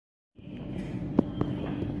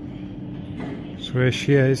So here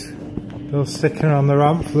she is, Bill sticking her on the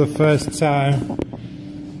ramp for the first time.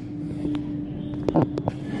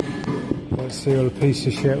 Let's see what a piece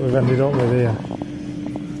of shit we've ended up with here.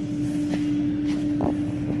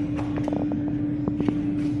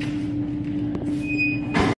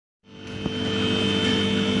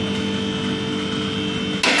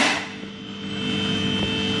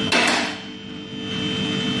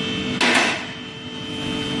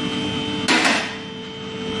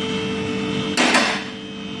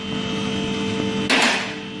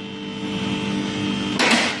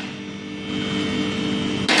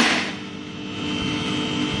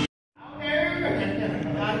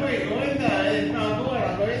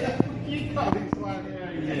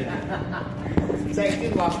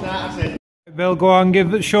 Bill, go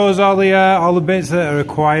on, show us all the bits that are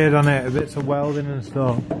required on it, the bits of welding and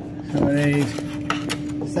stuff. So we need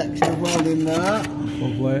a section of welding there.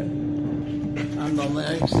 Lovely. And on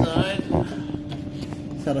the outside.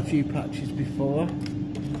 It's had a few patches before.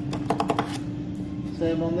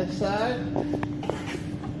 Same on this side.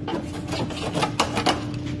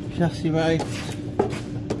 Chassis right.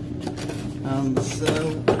 And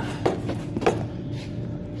so.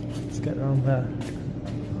 Let's get around there.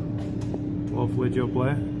 Lovely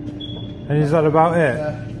jubbly. And is that about it?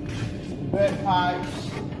 Yeah. Brake pipes.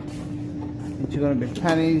 Which are going to be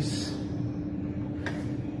pennies.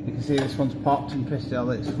 You can see this one's popped and pissed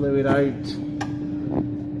all its fluid out.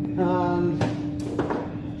 And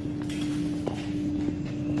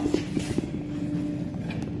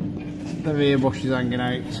the rear bush is hanging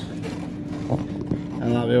out.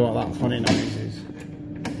 And that'll be what that funny noise is.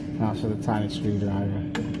 That's with a tiny screwdriver.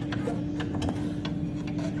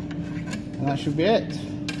 And that should be it.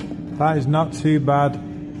 That is not too bad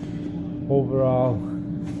overall.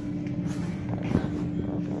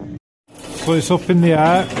 So it's up in the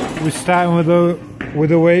air. We're starting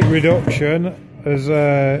with a weight reduction, as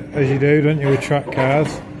you do, don't you, with track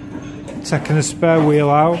cars. Taking a spare wheel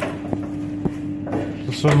out.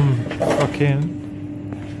 Some fucking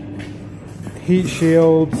heat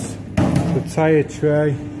shields, the tyre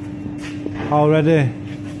tray. Already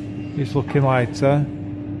it's looking lighter.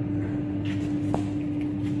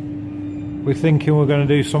 We're thinking we're going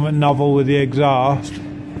to do something novel with the exhaust.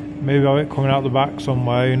 Maybe have it coming out the back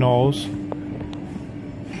somewhere, who knows.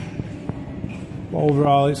 But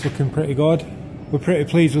overall it's looking pretty good. We're pretty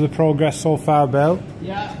pleased with the progress so far, Bill.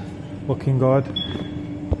 Yeah. Looking good.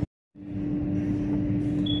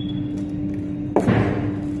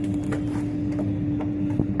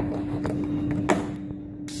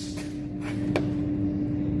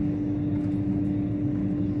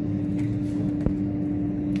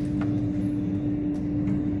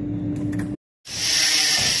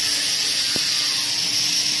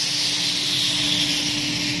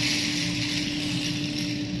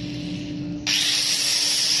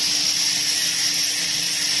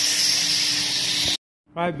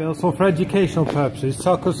 Right, Bill, so for educational purposes,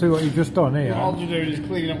 talk us through what you've just done here. All you're doing is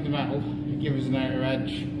clean up the metal, give us an outer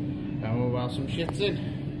edge, and we'll weld some shit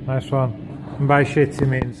in. Nice one. And by shit he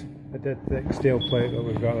means a dead thick steel plate that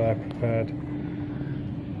we've got there prepared.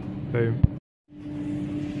 Boom.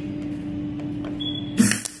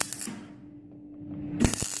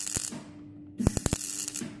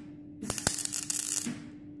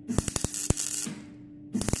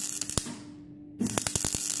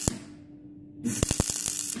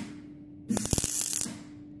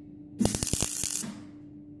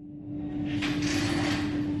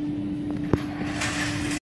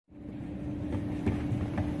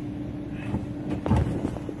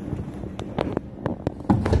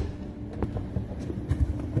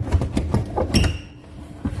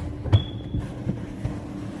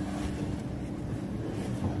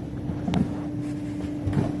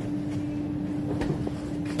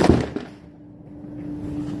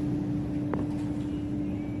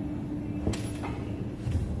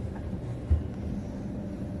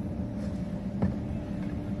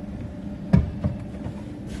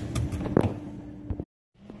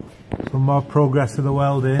 Some more progress of the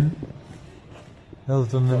welding. Bill's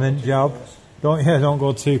done the mint job. Don't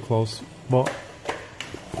go too close. But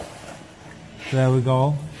there we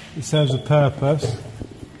go. It serves a purpose.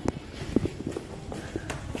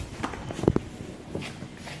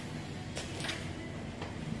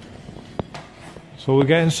 So we're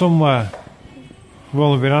getting somewhere. We've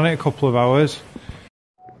only been on it a couple of hours.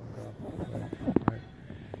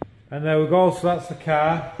 And there we go, so that's the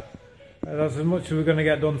car. That's as much as we're going to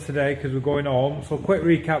get done today because we're going home. So quick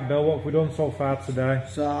recap, Bill, what have we done so far today?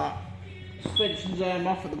 So, suspension's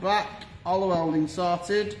off at the back, all the welding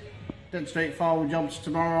sorted, dead straightforward jobs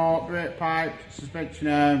tomorrow, brake pipe, suspension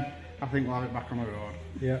arm, I think we'll have it back on the road.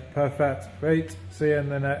 Yeah, perfect. Right, see you in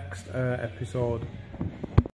the next episode.